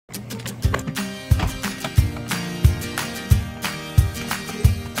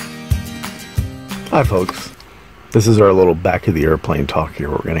Hi folks, this is our little back of the airplane talk here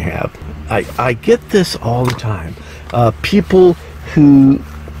we're going to have. I get this all the time. People who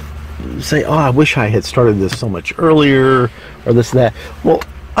say, oh, I wish I had started this so much earlier, or this and that. Well,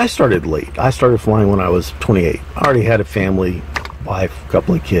 I started late. I started flying when I was 28. I already had a family, wife, a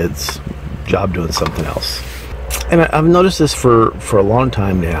couple of kids, job doing something else. And I've noticed this for a long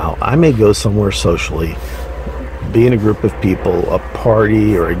time now. I may go somewhere socially, be in a group of people, a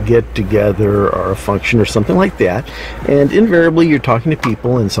party or a get-together or a function or something like that, and invariably you're talking to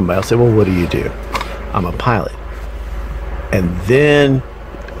people and somebody will say, well, what do you do? I'm a pilot. And then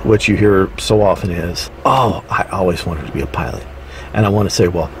what you hear so often is, oh, I always wanted to be a pilot. And I want to say,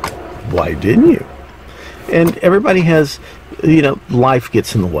 well, why didn't you? And everybody has, life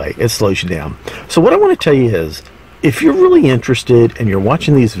gets in the way. It slows you down. So what I want to tell you is, if you're really interested and you're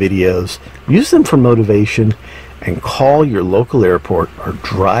watching these videos, use them for motivation and call your local airport or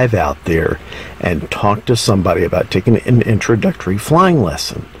drive out there and talk to somebody about taking an introductory flying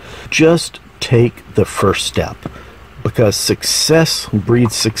lesson. Just take the first step, because success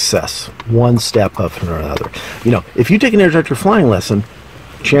breeds success, one step after another. If you take an introductory flying lesson,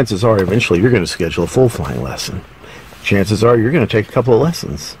 chances are eventually you're going to schedule a full flying lesson. Chances are you're going to take a couple of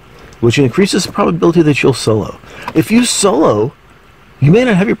lessons, which increases the probability that you'll solo. If you solo, you may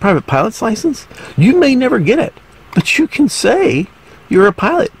not have your private pilot's license. You may never get it, but you can say you're a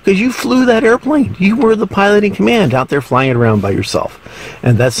pilot because you flew that airplane. You were the pilot in command out there flying it around by yourself.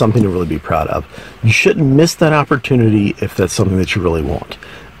 And that's something to really be proud of. You shouldn't miss that opportunity if that's something that you really want.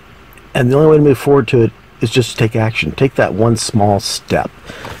 And the only way to move forward to it is just to take action. Take that one small step.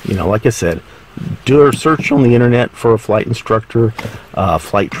 Like I said, do a search on the internet for a flight instructor,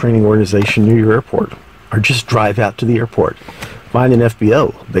 flight training organization near your airport, or just drive out to the airport. Find an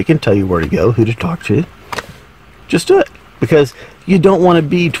FBO. They can tell you where to go, who to talk to. Just do it, because you don't want to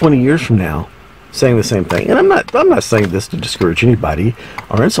be 20 years from now saying the same thing. And I'm not saying this to discourage anybody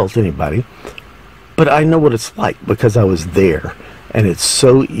or insult anybody, but I know what it's like because I was there, and it's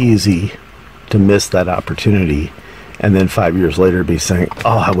so easy to miss that opportunity and then 5 years later be saying,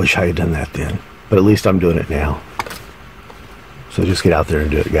 oh, I wish I had done that then, but at least I'm doing it now. So just get out there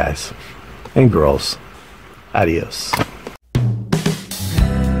and do it, guys and girls. Adios.